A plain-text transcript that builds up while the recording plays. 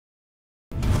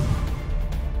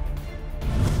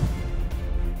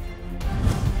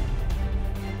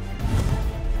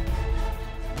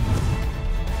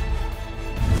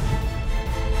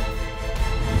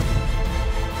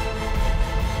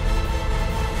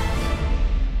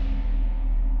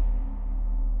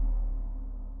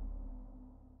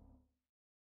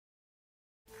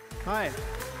Hi.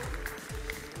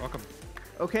 Welcome.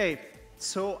 Okay,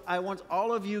 so I want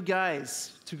all of you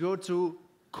guys to go to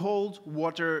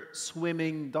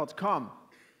coldwaterswimming.com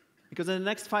because in the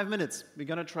next 5 minutes, we're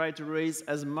going to try to raise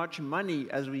as much money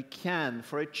as we can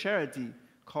for a charity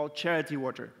called Charity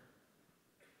Water.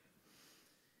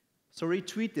 So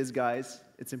retweet this, guys.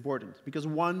 It's important because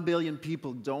 1 billion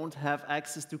people don't have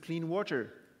access to clean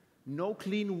water. No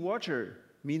clean water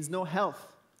means no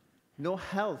health. No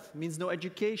health means no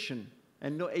education.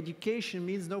 And no education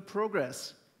means no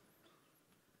progress.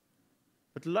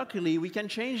 But luckily, we can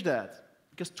change that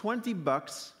because 20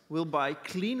 bucks will buy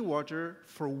clean water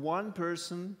for one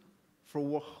person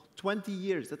for 20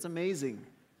 years. That's amazing.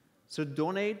 So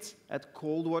donate at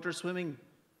Cold Water Swimming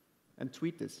and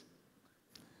tweet this.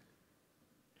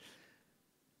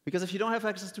 Because if you don't have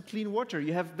access to clean water,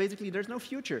 you have there's no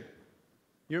future.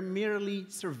 You're merely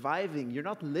surviving. You're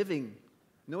not living.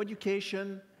 No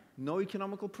education, no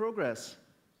economical progress.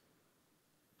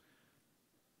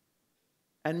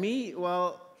 And me,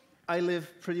 well, I live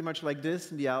pretty much like this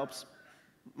in the Alps.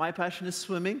 My passion is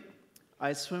swimming.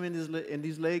 I swim in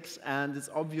these lakes, and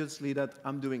it's obviously that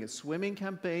I'm doing a swimming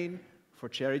campaign for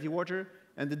Charity Water,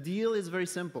 and the deal is very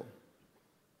simple.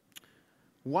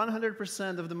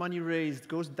 100% of the money raised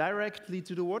goes directly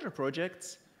to the water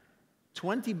projects.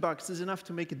 20 bucks is enough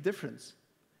to make a difference.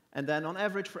 And then on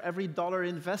average, for every dollar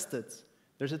invested,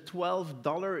 there's a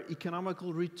 $12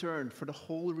 economical return for the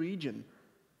whole region.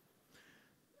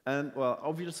 And well,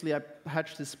 obviously, I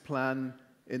hatched this plan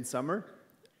in summer.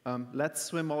 Let's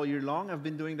swim all year long. I've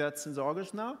been doing that since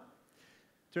August now.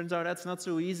 Turns out that's not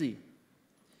so easy.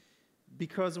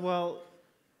 Because, well,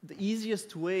 the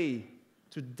easiest way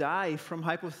to die from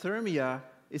hypothermia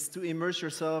is to immerse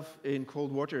yourself in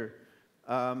cold water.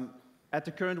 At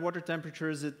the current water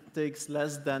temperatures, it takes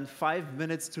less than 5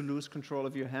 minutes to lose control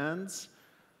of your hands.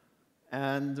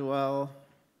 And, well,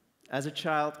 as a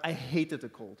child, I hated the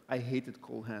cold. I hated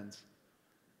cold hands.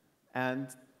 And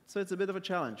so it's a bit of a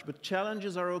challenge. But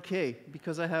challenges are okay,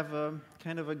 because I have a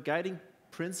kind of a guiding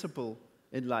principle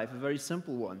in life, a very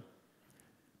simple one,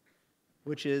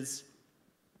 which is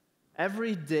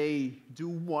every day do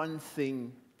one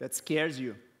thing that scares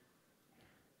you.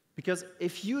 Because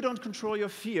if you don't control your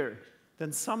fear, then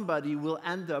somebody will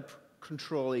end up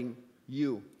controlling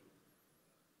you.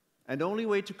 And the only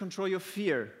way to control your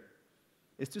fear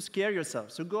is to scare yourself.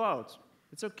 So go out.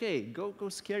 It's okay. Go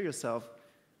scare yourself.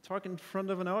 Talk in front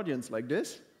of an audience like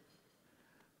this.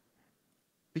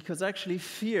 Because actually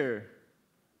fear,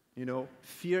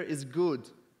 fear is good.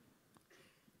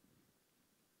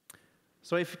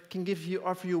 So if I can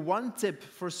offer you one tip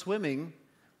for swimming,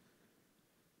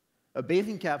 a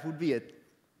bathing cap would be it.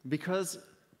 Because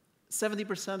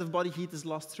 70% of body heat is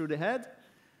lost through the head.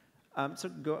 So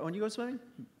when you go swimming,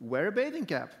 wear a bathing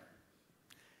cap.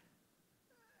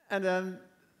 And then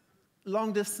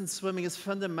long-distance swimming is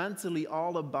fundamentally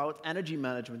all about energy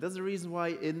management. That's the reason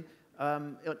why in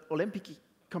Olympic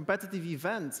competitive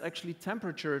events, actually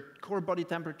core body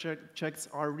temperature checks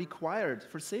are required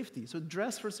for safety. So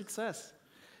dress for success.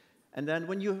 And then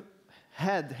when your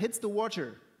head hits the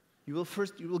water, you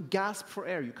will gasp for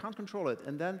air. You can't control it.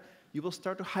 And then you will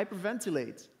start to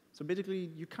hyperventilate. So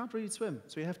basically, you can't really swim.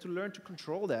 So you have to learn to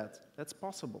control that. That's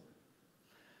possible.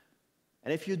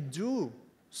 And if you do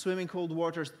swim in cold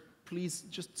waters, please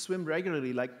just swim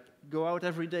regularly, like go out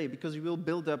every day, because you will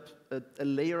build up a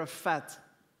layer of fat,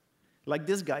 like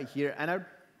this guy here. And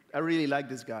I really like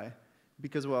this guy,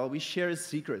 because, well, we share a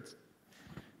secret.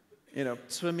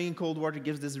 Swimming in cold water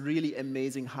gives this really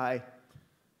amazing high.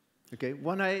 Okay,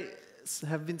 when I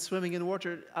have been swimming in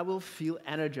water, I will feel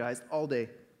energized all day.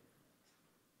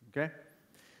 Okay?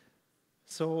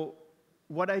 So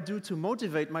what I do to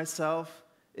motivate myself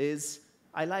is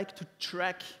I like to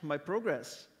track my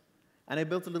progress. And I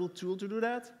built a little tool to do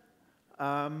that.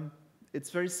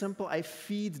 It's very simple. I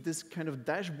feed this kind of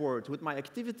dashboard with my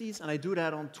activities, and I do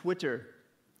that on Twitter.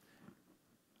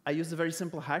 I use a very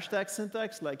simple hashtag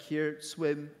syntax, like here,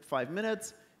 swim 5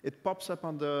 minutes. It pops up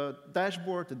on the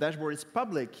dashboard. The dashboard is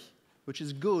public, which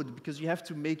is good, because you have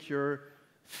to make your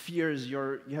fears,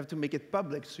 you have to make it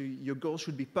public, so your goals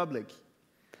should be public.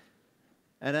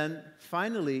 And then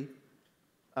finally,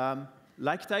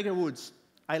 like Tiger Woods,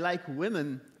 I like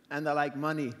women and I like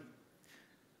money.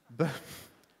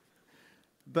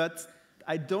 But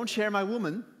I don't share my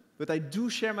woman, but I do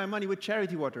share my money with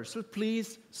Charity Water. So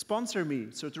please sponsor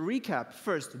me. So to recap,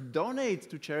 first, donate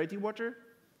to Charity Water.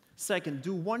 Second,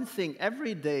 do one thing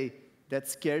every day that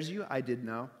scares you. I did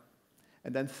now.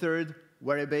 And then third,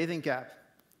 wear a bathing cap.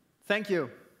 Thank you.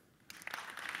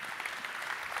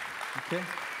 Okay.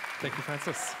 Thank you,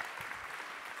 Francis.